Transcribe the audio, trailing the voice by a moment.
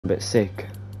bit sick.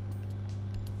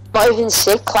 Not even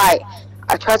sick, like,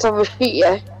 I tried to overshoot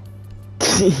you.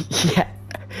 Yeah.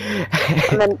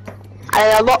 And then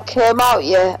a lot came out,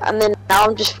 yeah, and then now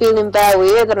I'm just feeling bare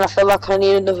weird and I feel like I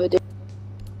need another dude.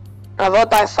 I've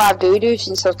had like 5 doo-doos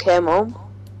since I came home.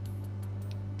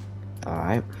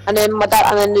 Alright. And then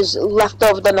there's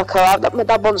leftover dinner kebab that my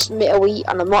dad wants me to eat,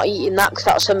 and I'm not eating that because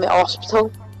that'll send me to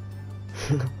hospital.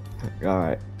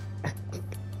 Alright.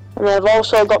 And then I've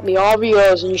also got me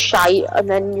Oreos and shite, and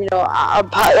then, you know, I'm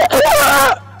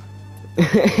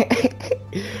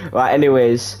Right,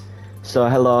 anyways, so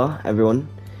hello everyone.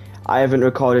 I haven't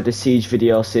recorded a Siege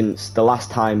video since the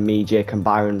last time me, Jake and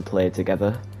Byron played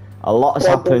together. A lot has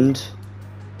happened,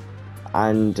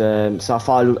 and so I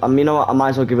thought, you know what, I might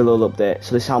as well give a little update.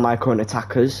 So this is how my current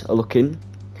attackers are looking.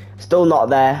 Still not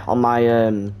there on my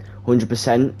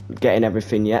 100% getting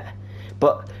everything yet,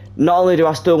 but not only do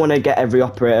I still want to get every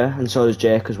operator, and so does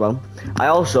Jake as well, I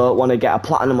also want to get a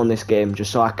platinum on this game,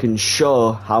 just so I can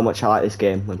show how much I like this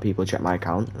game when people check my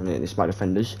account, and it's my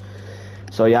defenders.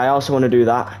 So yeah, I also want to do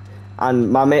that.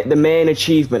 And the main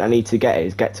achievement I need to get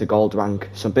is get to gold rank.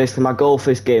 So basically my goal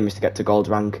for this game is to get to gold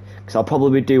rank, because I'll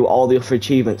probably do all the other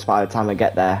achievements by the time I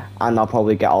get there, and I'll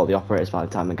probably get all the operators by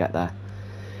the time I get there.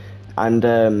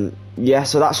 And yeah,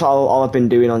 so that's all I've been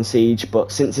doing on Siege.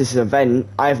 But since this event,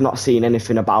 I have not seen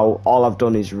anything about. All I've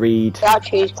done is read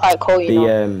actually it's quite cool, you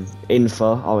the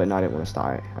info. Oh wait, no, I didn't want to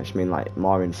start it. I just mean like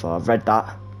more info. I've read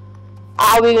that.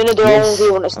 Are we gonna do all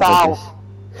we want to start?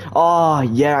 Oh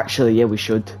yeah, actually, yeah, we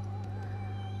should.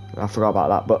 I forgot about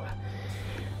that. But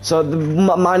so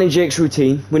mine and Jake's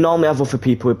routine. We normally have other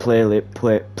people we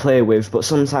play with, but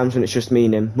sometimes when it's just me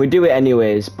and him, we do it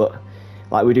anyways. But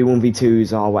like we do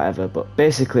 1v2s or whatever. But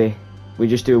basically, we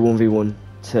just do a 1v1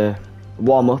 to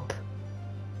warm up.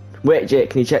 Wait,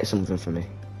 Jake, can you check something for me?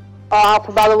 Oh,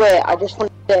 by the way, I just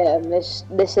want to say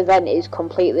this event is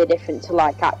completely different to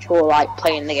like actual like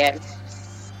playing the game.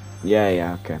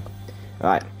 Yeah, okay.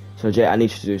 Alright, so Jake, I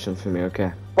need you to do something for me,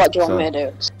 okay? What do you want me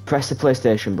to do? Press the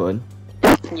PlayStation button.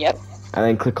 Yep. And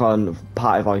then click on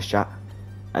party voice chat.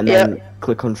 And then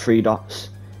click on 3 dots.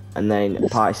 And then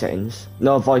party settings.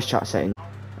 No, voice chat settings.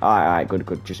 Alright,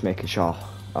 good, just making sure.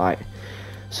 Alright.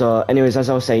 So, anyways, as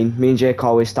I was saying, me and Jake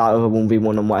always start with a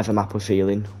 1v1 on whatever map we're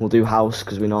feeling. We'll do house,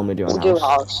 because we normally do on house. We'll do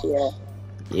house, yeah.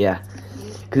 Yeah.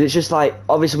 Because it's just like,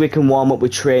 obviously we can warm up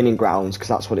with training grounds, because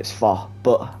that's what it's for.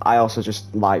 But I also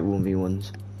just like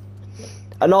 1v1s.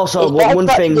 And also, one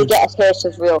thing... You get a taste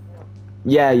of real...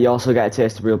 Yeah, you also get a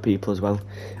taste of real people as well.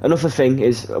 Another thing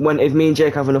is, if me and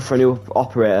Jake have enough for a new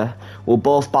operator, we'll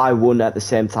both buy one at the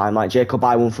same time. Like, Jake will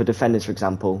buy one for defenders, for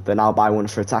example, then I'll buy one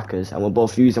for attackers, and we'll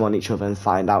both use them on each other and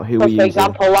find out who we're using. For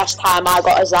example, last time I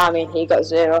got a Zami and he got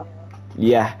 0.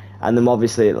 Yeah, and then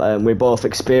obviously we both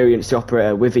experience the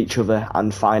operator with each other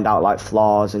and find out, like,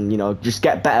 flaws and, you know, just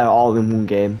get better all in one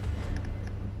game.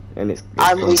 And it's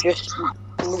and we just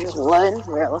learn,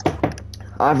 really.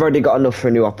 I've already got enough for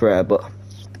a new operator, but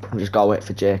I've just got to wait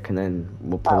for Jake and then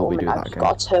we'll probably do that again. I've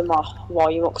got to turn my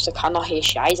volume up because I cannot hear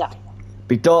Shiza.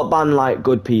 But don't ban like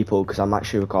good people, because I'm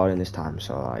actually recording this time,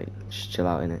 so like just chill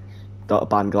out in it. Don't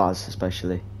ban Glaz,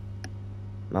 especially.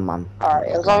 My man. Alright,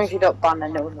 as long as you don't ban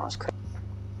anyone that's crazy.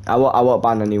 I won't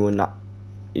ban anyone that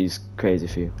is crazy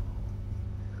for you.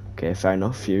 Okay, fair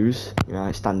enough. Fuse,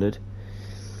 right, standard.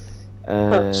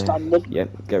 Standard.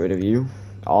 Yep, get rid of you.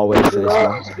 Always for this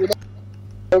one.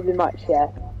 Pretty much, yeah.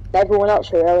 Everyone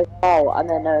else are really small, and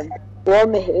then we're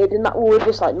on the head, and that we were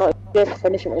just like not just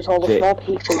finishing. It was all the small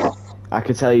people. I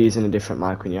could tell you're using a different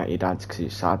mic when you're at your dad's because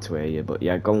it's hard to hear you. But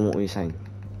yeah, go on. What were you saying?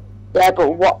 Yeah,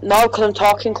 but what? No, because I'm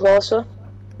talking closer.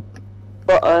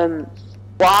 But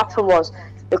what happened was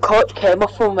the coach came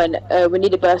up and went, "We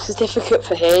need a birth certificate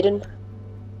for Hayden."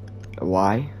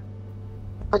 Why?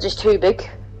 Because it's too big.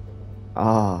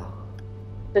 Oh.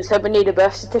 They said we need a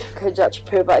birth certificate to actually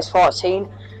prove that he's 14.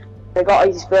 They got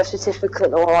his birth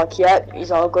certificate, they were like, yeah,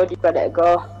 he's all good, he's ready to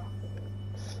go.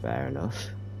 Fair enough.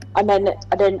 And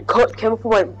then coach came up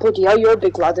and went, bloody hell, you're a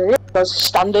big lad, isn't it? I was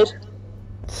standard.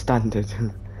 Standard.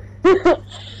 And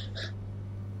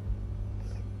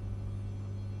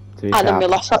then we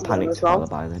lost that game as well.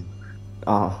 Then.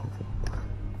 Oh.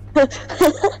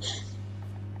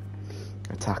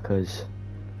 Attackers.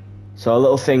 So a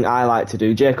little thing I like to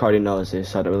do, Jake already knows this,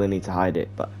 so I don't really need to hide it,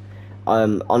 but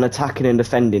on attacking and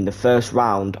defending, the first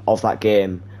round of that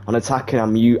game, on attacking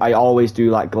I always do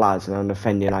like Glaz, and on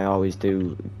defending I always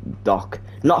do Doc.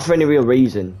 Not for any real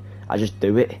reason, I just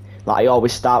do it. Like I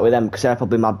always start with them because they're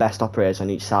probably my best operators on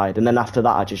each side, and then after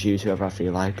that I just use whoever I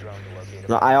feel like.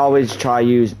 No, I always try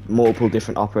use multiple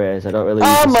different operators. I don't really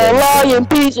use I'm the a same lying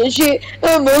piece of shit.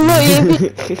 I'm a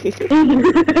lying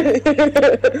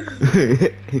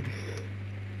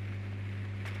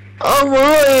I'm a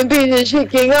lying piece of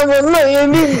chicken. I'm a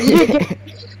lying piece of chicken.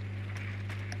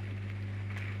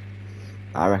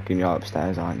 I reckon you're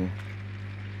upstairs, aren't you?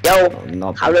 Yo, Oh,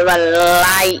 not how do I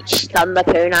light on the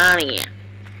punani?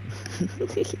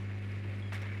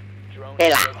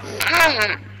 They're like,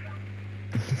 ah.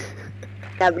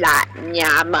 I'm like, yeah,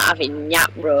 I'm not having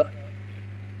that, bro.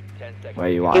 Where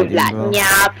you You're hiding, like, bro?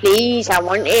 yeah, please, I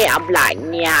want it. I'm like,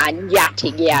 yeah,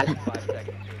 yatty girl.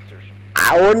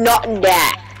 I will not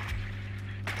dare.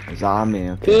 Is that me?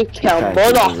 Okay. Take your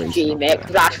mud off, G-mate,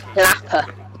 because I slap her.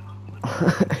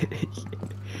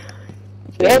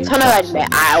 You're trying to admit,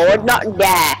 I would not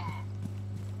dare.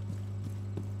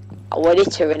 I would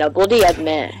hit her in a bloody head,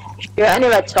 mate. Shoot any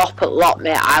red top at lot,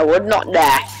 mate, I would not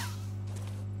dare.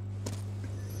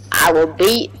 I will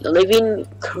beat the living...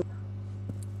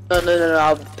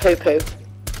 No, poo-poo.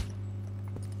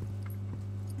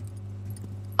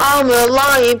 I'm a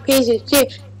lying piece of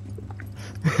shit.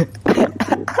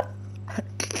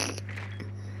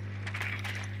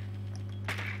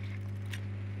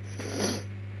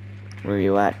 Where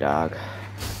you at, dog?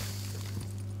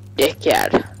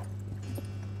 Dickhead.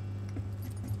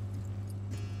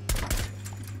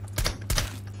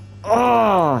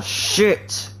 Oh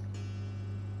shit!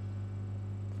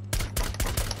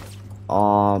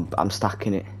 Oh, I'm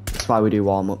stacking it. That's why we do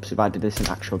warm-ups. If I did this in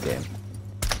actual game.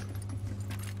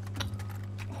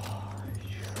 Oh,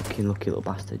 you fucking lucky little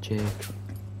bastard, Jake.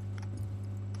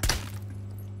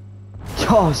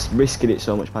 Just risking it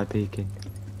so much by peeking.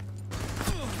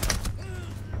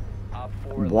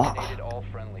 What?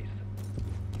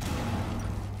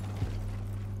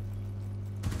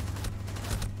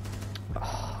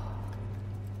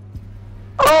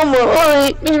 I'm a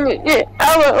lying piece of shit.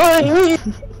 I'm a lying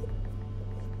piece.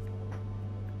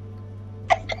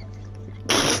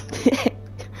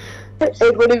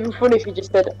 It would have been funny if you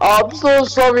just said, oh, I'm so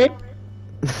sorry.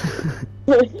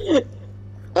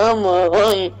 I'm a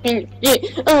lying piece of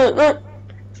shit.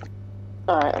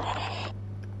 Alright.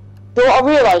 You know what I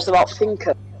realised about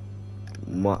Thinker?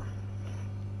 What?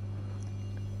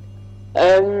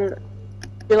 You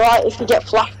like if you get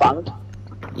flashbanged,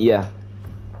 Yeah.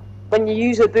 when you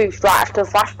use a boost right after the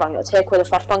flashbang, it'll take away the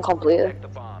flashbang completely.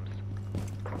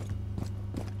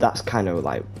 That's kind of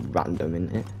like random,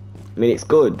 isn't it? I mean, it's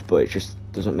good, but it just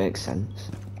doesn't make sense.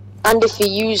 And if you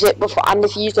use it before, and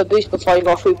if you use the boost before you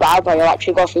go through battle bar, you'll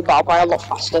actually go through battle bar a lot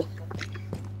faster.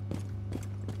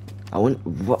 I wouldn't.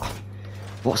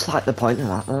 What's like the point of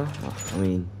that though? I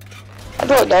mean, I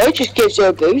don't know, it just gives you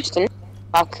a boost, and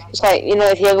like, it's like, you know,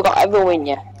 if you ever got everyone in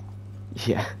you.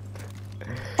 yeah.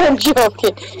 I'm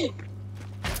joking.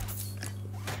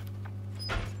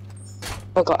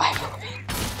 I got everyone.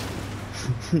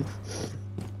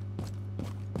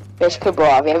 Basically, bro,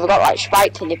 have you ever got like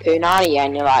spiked in your punani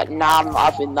and you're like, nah, I'm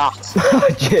not having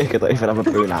that. Jake, I don't even have a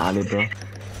punani, bro.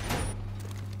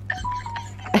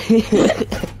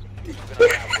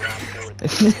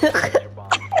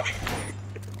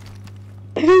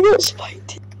 Have you got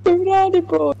spiked in your punani,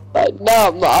 bro? Like, no,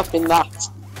 I'm not having that.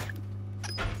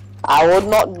 I would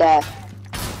not dare.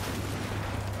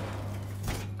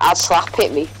 I'd slap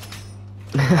it me.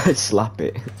 Slap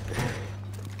it.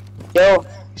 Yo,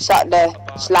 sat there,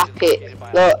 slap it.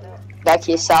 Look, like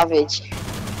you're savage.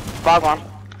 Bag on.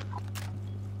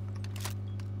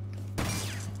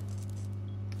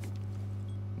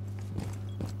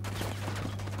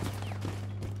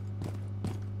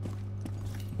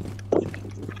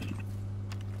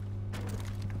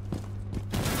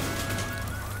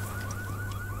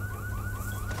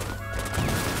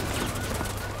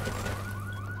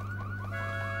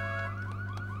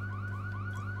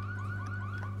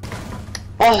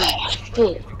 Oh,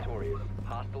 shit.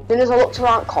 As soon as I looked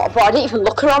around the corner, but I didn't even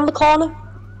look around the corner.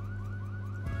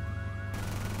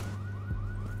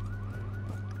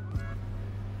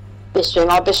 This thing,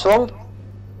 I'll be swung.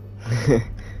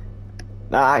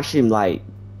 That actually, like,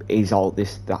 is all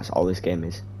this. That's all this game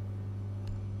is.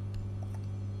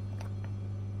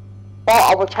 Oh,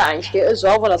 I was trying shit as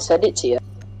well when I said it to you.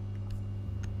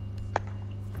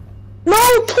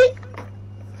 No, keep.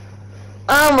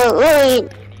 I'm a lame.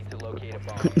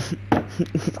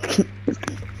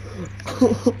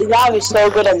 The guy is so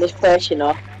good on this place, you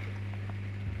know.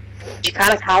 She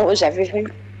kind of counters everything.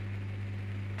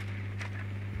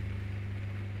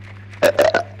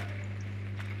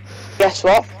 Guess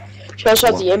what? She also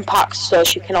has the impact, so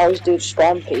she can always do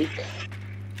spawn peek.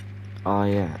 Oh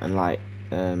yeah, and like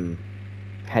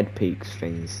head peaks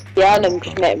things. Yeah, and then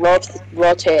just make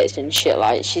rotates and shit.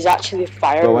 Like she's actually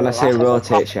firing. But when I say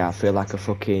rotates, yeah, I feel like a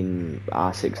fucking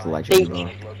R6 legend, bro.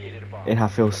 Yeah, I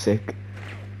feel sick.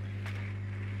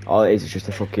 All it is just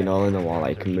a fucking hole in the wall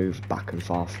that you can move back and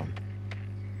forth from.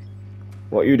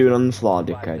 What are you doing on the floor,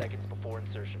 dickhead?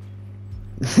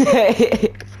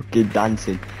 Fucking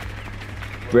dancing.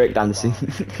 Break dancing.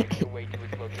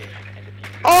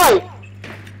 Oi!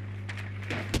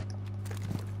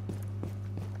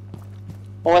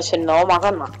 Oh, I said no,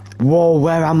 man. Whoa,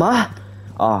 where am I?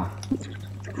 Oh,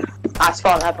 I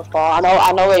spawned there before. I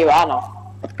know where you are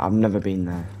now. I've never been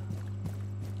there.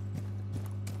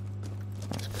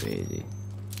 That's crazy.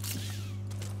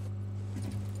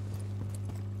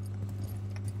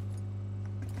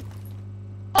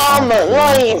 Oh my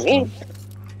god!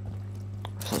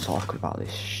 So awkward about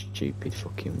this stupid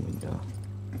fucking window.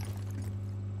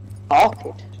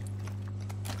 Awkward.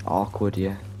 Awkward,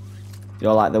 yeah. You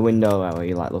know, like the window where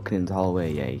you're like looking into the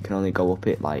hallway, yeah, you can only go up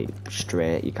it like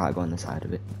straight, you can't go on the side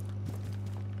of it.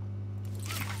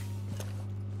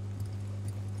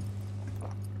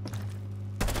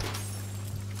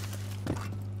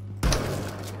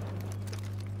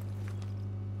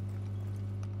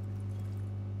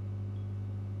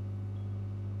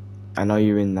 I know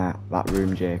you're in that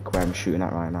room, Jake, where I'm shooting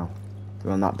at right now.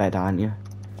 You're on that bed, aren't you?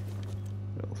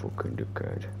 No fucking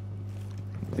dickhead.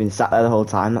 I've been sat there the whole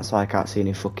time, that's why I can't see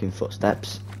any fucking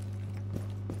footsteps.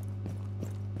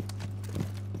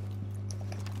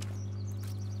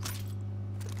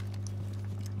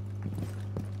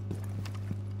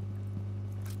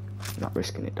 Not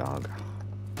risking it, dog.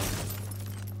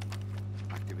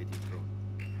 Activity thrown.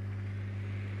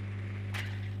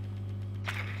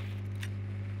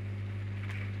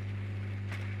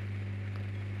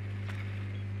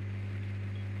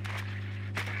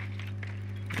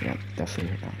 Yeah,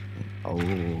 definitely hit that. Oh.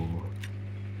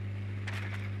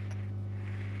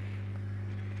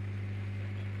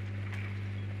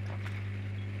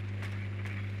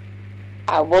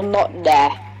 I will not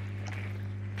dare.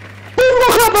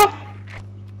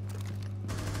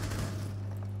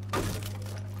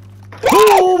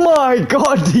 Oh my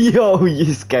god, yo,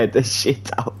 you scared the shit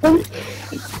out of me.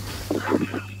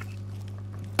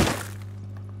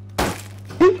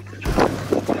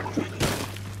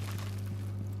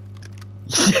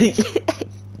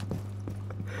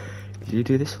 Did you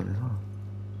do this one as well?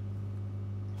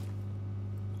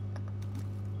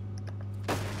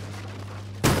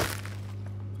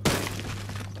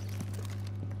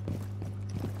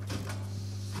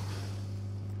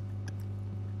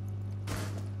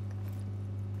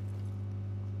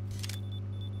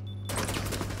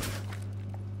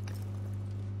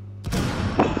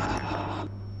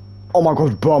 Oh my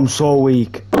god, bro, I'm so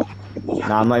weak.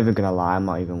 Nah, I'm not even gonna lie, I'm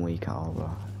not even weak at all, bro.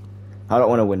 I don't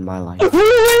want to win my life. 15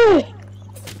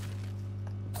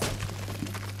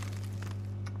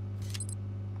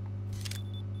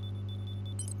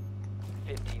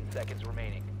 seconds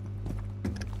remaining.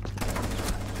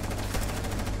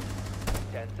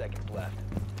 10 seconds left.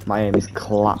 My aim is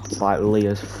clapped like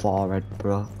Leah's forehead,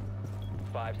 bro.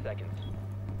 5 seconds.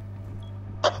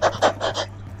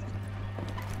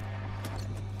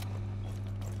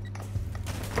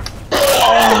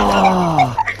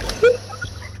 Oh,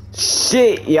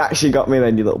 shit, you actually got me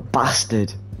then, you little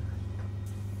bastard.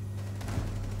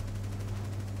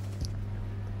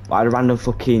 Why had a random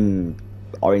fucking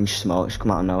orange smoke just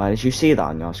come out of nowhere? Did you see that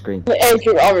on your screen?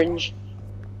 Agent Orange.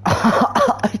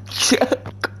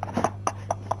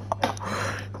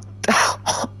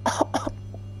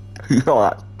 No,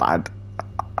 that's bad.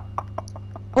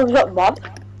 What's that bad?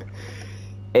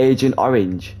 Agent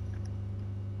Orange.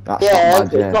 That's Yeah,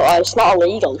 not bad, it's not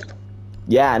illegal.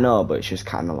 Yeah, I know, but it's just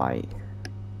kind of like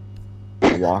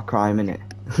a war crime, innit?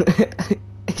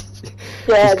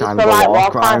 Yeah, just kind of like a war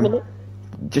crime. innit?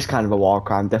 Just kind of a war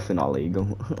crime, definitely not legal.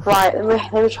 Right,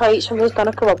 let me try eat some of this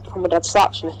doner kebab before my dad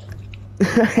slaps me.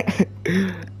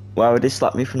 Well, they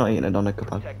slapped me for not eating a doner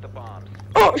kebab. Protect the bombs.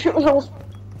 Oh, shit myself.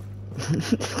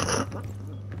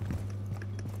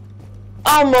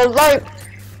 Oh my life.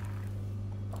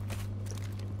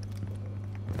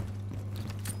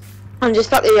 I'm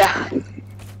just at the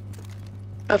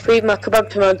I feed my kebab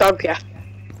to my dog, yeah.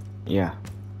 Yeah.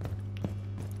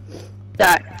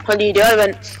 Right, what do you do? I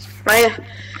went, right,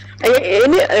 I ate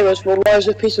in it, and it was, well, where's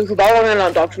a piece of kebab in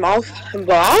that dog's mouth? I'm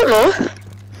like, I don't know.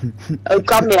 Oh,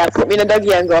 grab me, I put me in a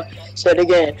doggy and go, say it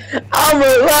again. I'm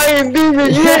a lying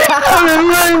baby, yeah, I'm a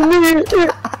lying baby.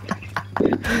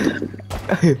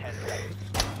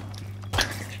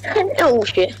 Oh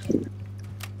shit.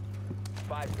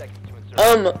 5 seconds to insert.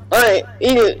 Alright,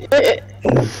 eat it.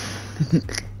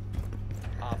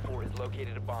 Op 4 is located.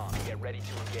 located a bomb. Get ready to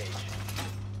engage.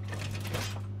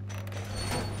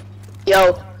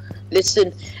 Yo,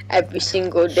 listen, every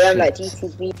single day I'm like Shit.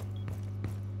 DTV.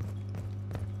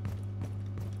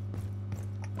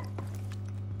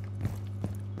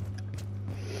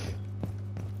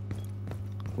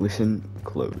 Listen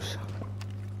close.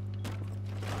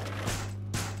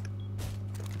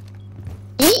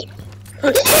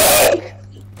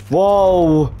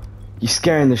 Whoa! You're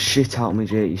scaring the shit out of me,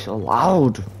 Jake. You're so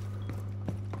loud.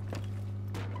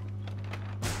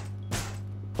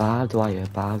 Barbed wire,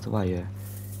 barbed wire.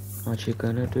 What you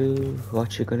gonna do?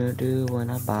 What you gonna do when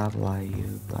I barbed wire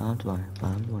you? Barbed wire,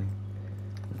 barbed wire.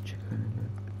 What you gonna do?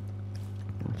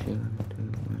 What you gonna do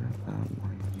when I barbed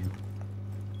wire you?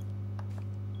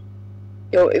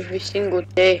 Yo, every single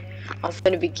day I'm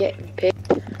gonna be getting paid.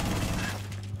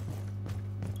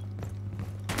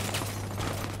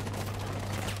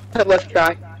 Let's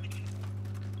try.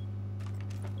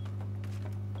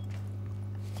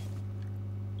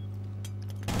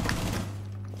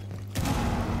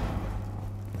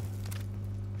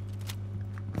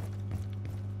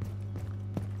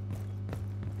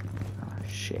 Oh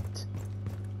shit.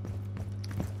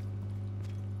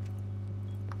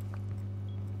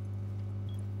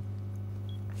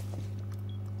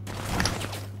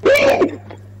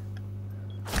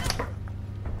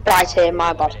 Right here,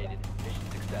 my bad.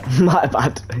 My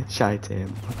bad. Shite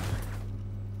him.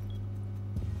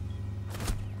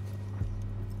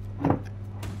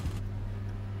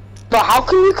 But how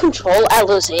can you control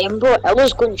Ella's aim, bro?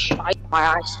 Ella's going shite in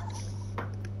my eyes.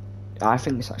 I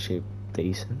think it's actually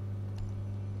decent.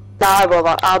 Nah, bro,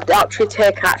 I'll actually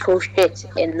take actual shit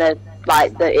in the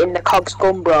in the cog's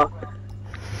gun, bro.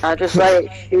 I'll just let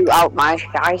it shoot out my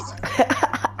shite.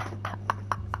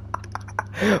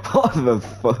 What the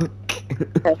fuck?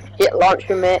 Shit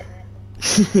launcher, mate.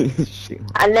 Shit.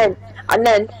 And then,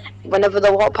 whenever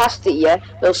they walk past it, yeah,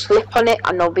 they'll slip on it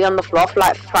and they'll be on the floor for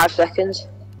like 5 seconds.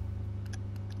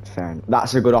 Fair enough.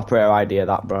 That's a good operator idea,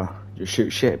 that, bro. Just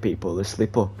shoot shit at people, they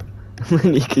slip up.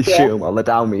 And you can shoot them while they're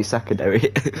down with your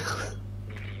secondary.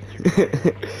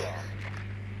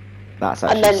 That's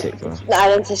actually sick, bro. And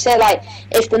then to say, like,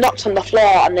 if they're knocked on the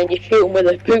floor and then you shoot them with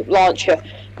a poop launcher,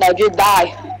 they'll just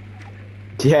die.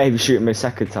 Yeah, if you shoot them a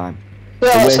second time.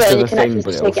 Yeah, It's a waste so of you a can thing, actually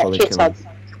but just it'll get fully shit kill on. them.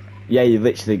 Yeah, you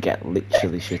literally get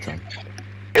shit on.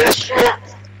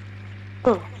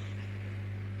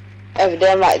 Every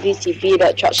day I'm like DTV,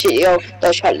 don't chat shit, yo,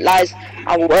 don't chat lies.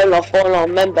 I'm well off phone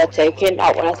on member taking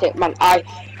out when I take man eye.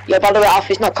 Yo, by the way,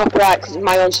 Alfie, it's not copyright because it's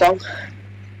my own song.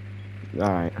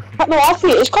 Alright. No, Alfie,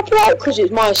 it's copyright because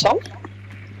it's my song.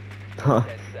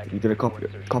 You're gonna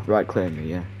copyright claim me,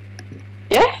 yeah?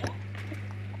 Yeah?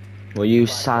 Well, you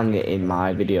sang it in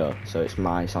my video, so it's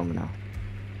my song now.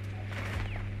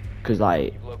 Cause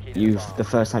like, the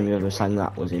first time you ever sang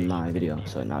that was in my video,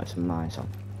 so now it's my song.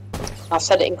 I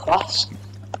said it in class.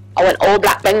 I went all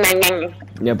black, bang, bang, bang.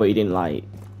 Yeah, but you didn't like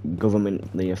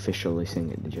governmentally officially sing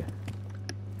it, did you?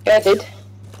 Yeah, I did.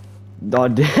 No,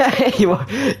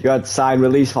 you had signed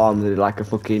release forms at like a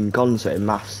fucking concert in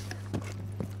maths.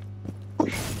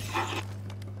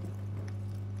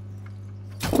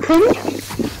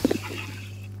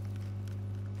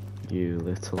 You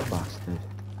little bastard.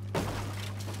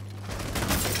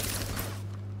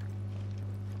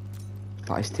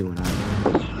 That is doing that.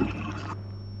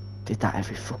 Did that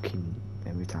every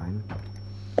time.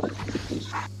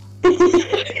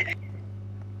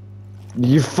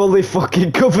 You fully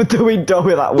fucking covered the window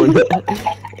with that one.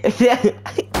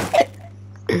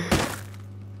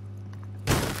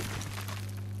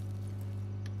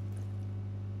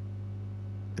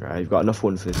 Right, you've got enough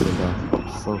one for this window.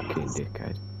 Fucking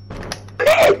dickhead.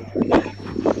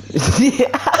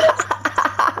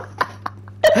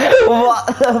 What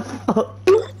the fuck?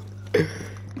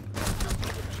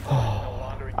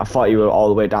 I thought you were all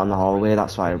the way down the hallway,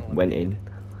 that's why I went in.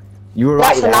 You were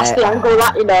right there. That's a nasty angle,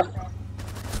 that, you know.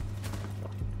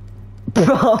 Bro,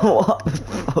 what the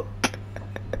fuck?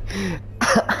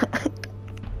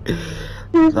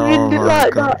 Oh my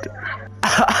god.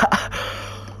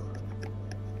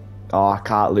 Oh, I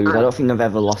can't lose. I don't think I've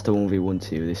ever lost a 1v1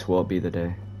 to you. This won't be the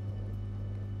day.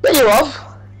 But you have.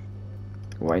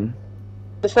 When?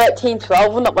 The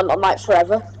 13-12 one that went on like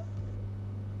forever.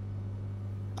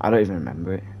 I don't even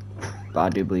remember it. But I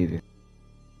do believe you.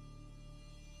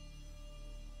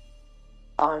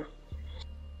 But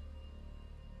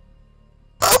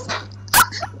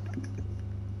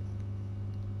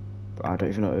I don't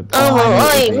even know.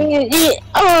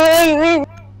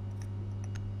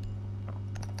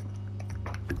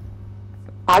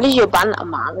 How did you ban a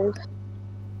man?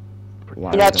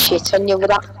 Why You had would I? shit on you with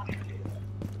that.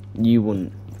 You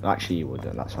wouldn't. Actually, you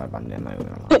wouldn't. That's why I banned it. I'm not even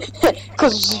gonna lie.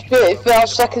 Because 5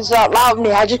 seconds out loud and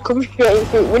I just come straight in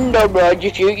through the window, bro,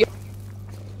 just shoot you.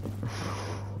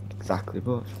 Exactly,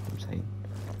 but that's what I'm saying.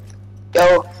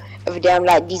 Yo, every day I'm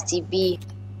like DCB,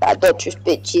 I don't trust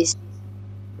bitches.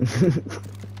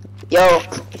 Yo,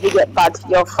 if you get bad,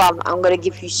 yo fam, I'm gonna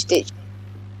give you stitch.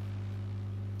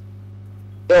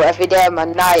 Yo, every day I'm a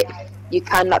night, you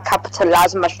cannot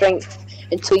capitalize on my strength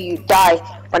until you die.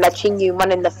 When I chin you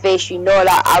man in the face, you know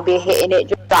that I'll be hitting it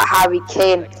just like Harry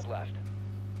Kane. Seconds left.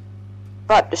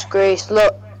 What disgrace,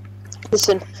 look.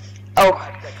 Listen,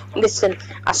 listen,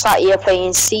 I sat here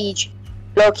playing Siege.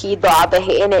 Low key though, I'll be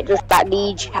hitting it just like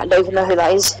Liege. I don't even know who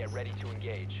that is, Get ready to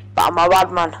engage. but I'm a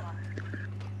bad man.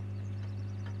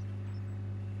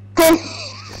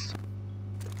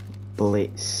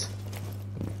 Blitz.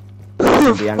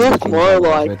 The angry My ginger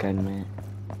lord. again, mate.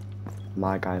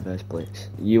 My guy versus Blitz.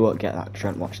 You won't get that.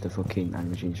 Trent, watch the fucking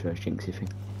angry ginger versus Jinxie thing.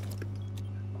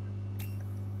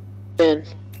 Man.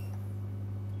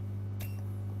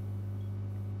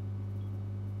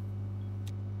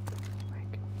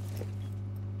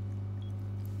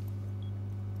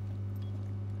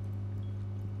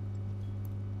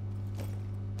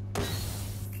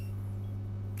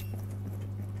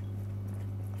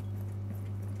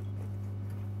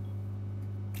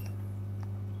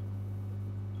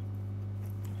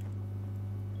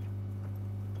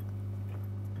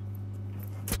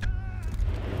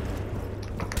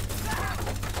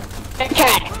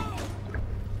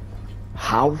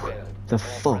 How the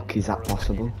fuck is that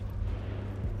possible?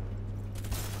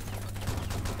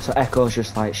 So Echo's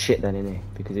just like shit then, innit?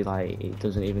 Because he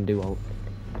doesn't even do ult.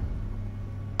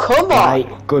 Come on!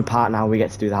 Right, good part now, we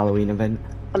get to do the Halloween event.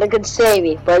 And I can say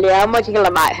me, but yeah, I'm watching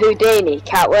like Houdini,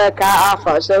 can't work out half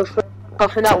hour, so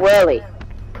puffing that whirly.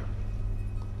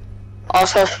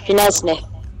 Also, Shinesny.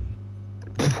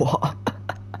 What?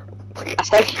 I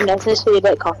said Shinesny, so you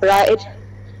get copyrighted.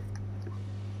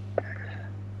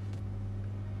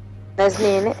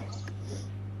 Shinesny, innit?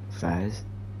 Fairs.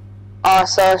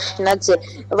 Also, Shinesny.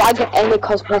 If I get any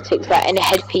cosmetics, like any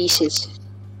headpieces,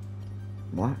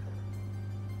 What?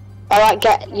 I like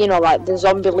get, you know, like the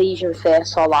zombie legion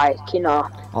face, or like, you know,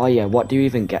 Oh yeah, what do you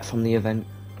even get from the event?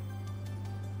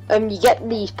 you get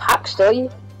these packs, don't you?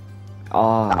 Oh,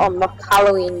 On the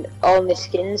Halloween only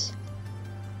skins.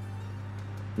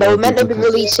 They were meant to be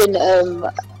releasing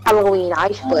Halloween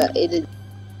Ice, but it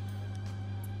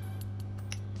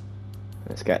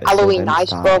let's get this Halloween event Ice,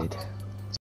 bro. started.